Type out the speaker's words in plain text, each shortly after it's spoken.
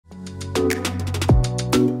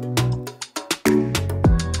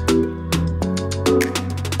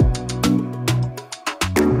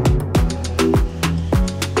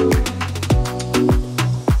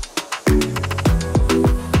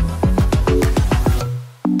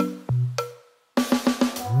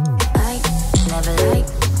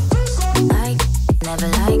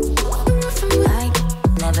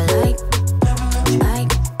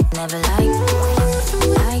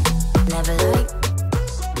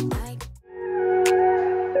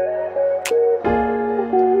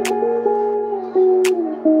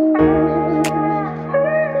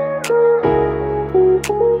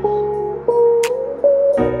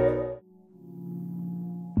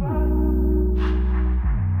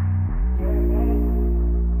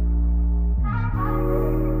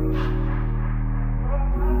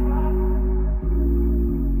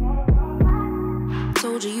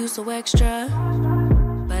extra,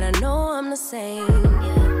 but I know I'm the same,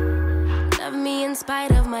 yeah. Love me in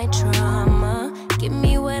spite of my trauma. Give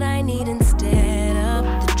me what I need instead of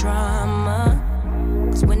the drama.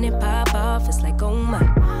 Cause when it pop off, it's like, oh my.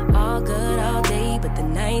 All good all day, but the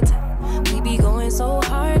night we be going so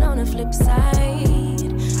hard on the flip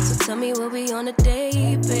side. So tell me what we on a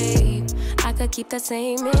day, babe. I could keep that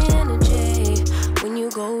same energy. When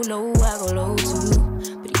you go low, I go low too.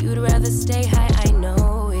 But you'd rather stay high, I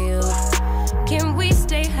know you. Can we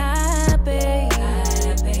stay high, babe?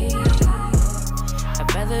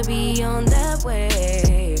 I'd rather be on that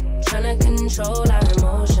way. Tryna control our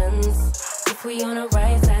emotions. If we on the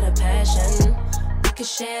right side of passion, we could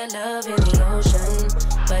share love in the ocean.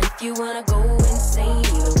 But if you wanna go insane,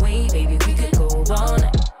 either way, baby, we could go all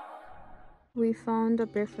night. We found a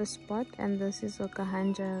breakfast spot, and this is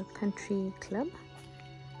Okahandja Country Club.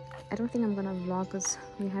 I don't think I'm gonna vlog because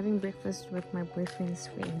we're having breakfast with my boyfriend's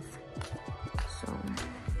friends. So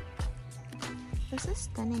this is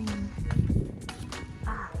stunning.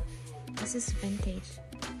 Ah, this is vintage.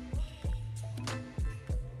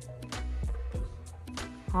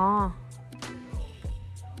 Ah,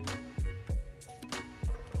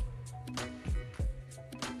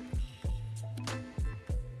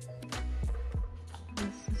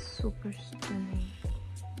 this is super stunning.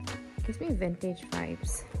 Gives me vintage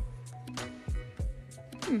vibes.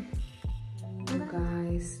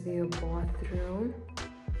 Guys, their bathroom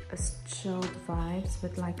is chilled vibes,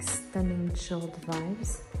 but like stunning chilled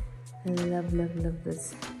vibes. I love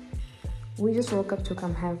this. We just woke up to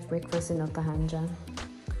come have breakfast in Okahandja.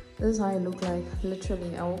 This is how I look like.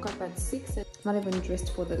 Literally, I woke up at 6 and not even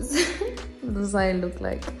dressed for this. This is how I look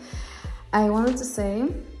like. I wanted to say,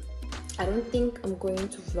 I don't think I'm going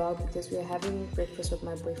to vlog because we are having breakfast with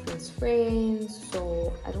my boyfriend's friends,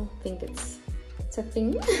 so I don't think it's a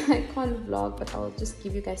thing. I can't vlog, but I'll just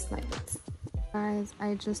give you guys snippets. Guys,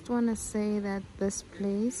 I just want to say that this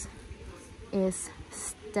place is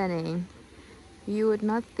stunning. You would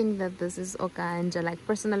not think that this is Okahandja. Like,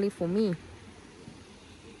 personally for me,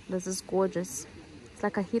 this is gorgeous. It's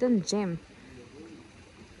like a hidden gem.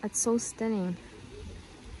 It's so stunning.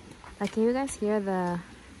 Like, can you guys hear the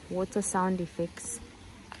water sound effects?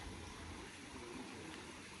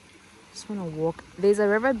 Just want to walk. There's a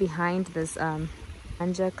river behind this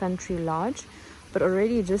Okahandja Country Lodge, but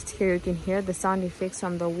already just here you can hear the sound effects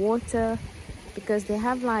from the water, because they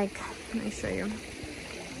have like, let me show you,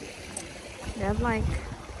 they have like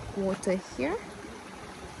water here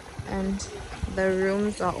and the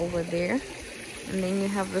rooms are over there, and then you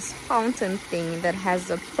have this fountain thing that has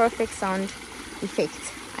a perfect sound effect.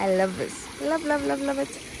 I love this. Love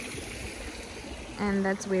it. And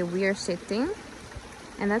that's where we are sitting,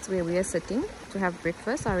 and that's where we are sitting to have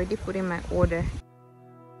breakfast. I already put in my order.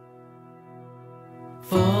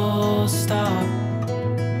 Full stop.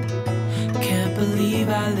 Can't believe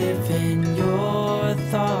I live in your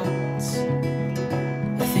thoughts.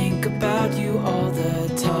 I think about you all the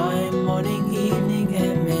time, morning, evening,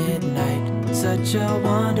 and midnight. Such a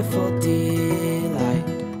wonderful delight.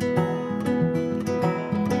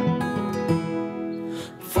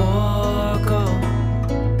 Forgo,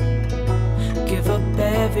 give up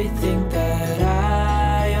everything that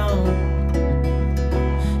I own.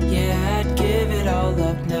 Yeah, I'd give it all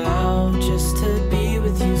up now just to be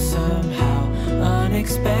with you somehow.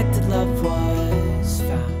 Unexpected love was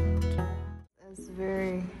found. It's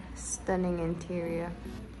very stunning interior.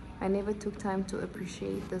 I never took time to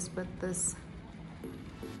appreciate this, but this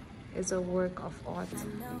is a work of art.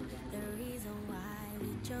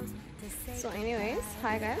 So anyways,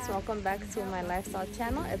 hi guys, welcome back to my lifestyle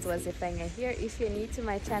channel. It's Wazipanga here. If you're new to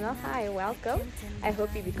my channel, hi, welcome. I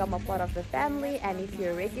hope you become a part of the family, and if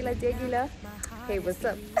you're a regular, hey, what's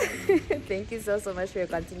up? Thank you so much for your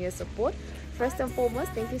continuous support. First and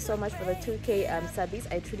foremost, thank you so much for the 2K subbies.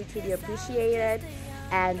 I truly appreciate it.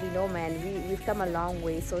 And you know, man, we've come a long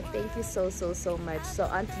way, so thank you so much. So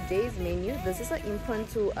on today's menu, this is an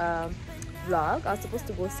impromptu vlog. I was supposed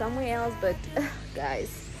to go somewhere else, but guys,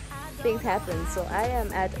 things happen. So I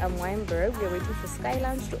am at Weinberg. We're waiting for Sky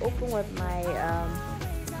Lounge to open with my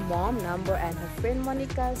mom, Number, and her friend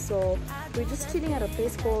Monica. So we're just chilling at a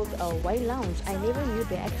place called Wine Lounge. I never knew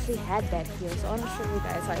they actually had that here, so I want to show you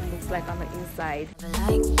guys how it looks like on the inside.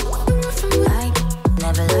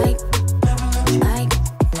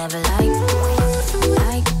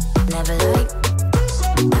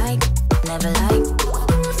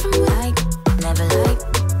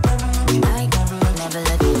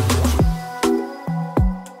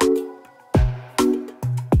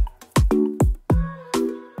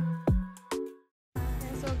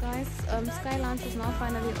 So guys, Sky Lounge is now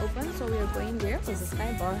finally open, so we are going there because the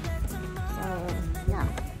Sky Bar Yeah.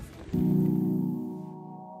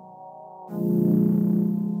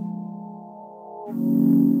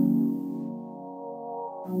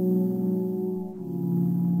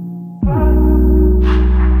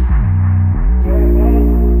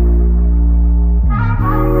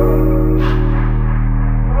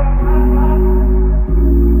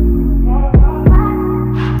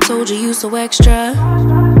 Told you so extra,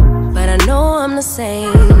 but I know I'm the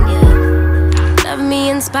same. Yeah. Love me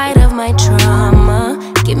in spite of my trauma.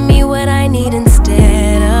 Give me what I need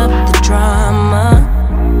instead of the drama.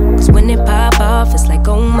 Cause when it pop off, it's like,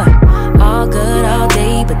 oh my, all good all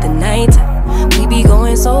day, but the night we be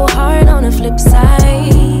going so hard on the flip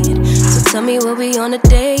side. So tell me we'll be on a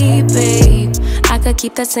day, babe. I could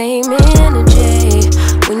keep that same energy.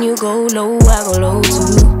 When you go low, I go low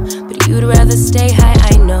too. But you'd rather stay high,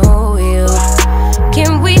 I know you.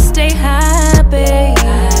 Can we stay high, babe?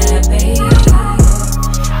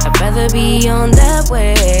 I'd rather be on that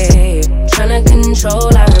way. Tryna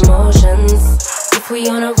control our emotions. If we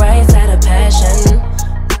on the right side of passion,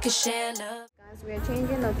 we could share love. Guys, we are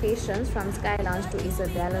changing locations from Sky Lounge to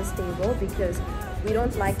Isabella's Stable because we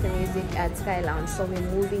don't like the music at Sky Lounge, so we're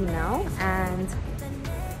moving now. And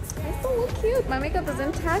it's so cute. My makeup is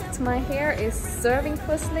intact. My hair is serving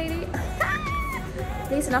first lady.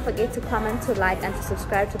 Please do not forget to comment, to like, and to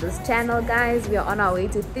subscribe to this channel, guys. We are on our way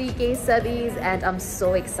to 3K subbies, and I'm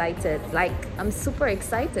so excited. Like, I'm super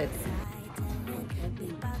excited.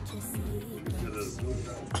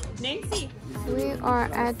 Nancy. We are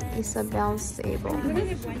at Isabel's Stable.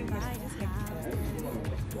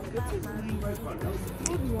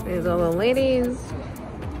 These are the ladies.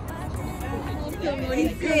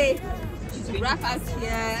 Rough out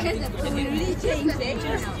here. We really change the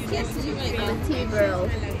Tea girl.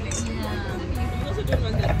 You also don't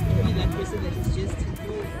want that to be that person that is just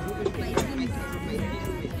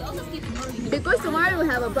because tomorrow you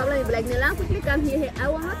have a problem, you'll be like, Nila, quickly come here. I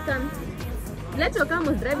will not come. Let your car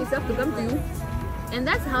must drive itself to come to you. And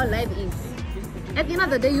that's how life is. At the end of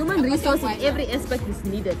the day, human resource in every aspect is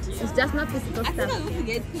needed. It's just not physical stuff. I think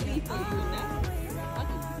get free for you now.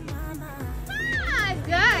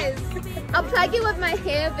 Guys, I'll plug you with my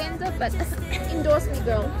hair vendor, but endorse me,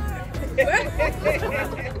 girl.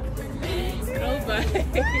 Oh, bye.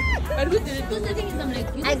 But who did it? Because the thing is, I'm like,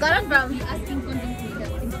 I got it from asking content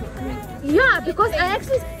creators. Yeah, because I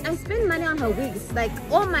spend money on her wigs. Like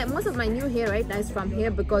most of my new hair right now is from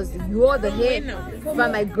here because you're the hair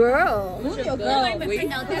from my girl. Who's your girl? My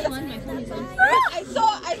friend out there, my phone is on. I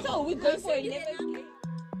saw a wig going for 11.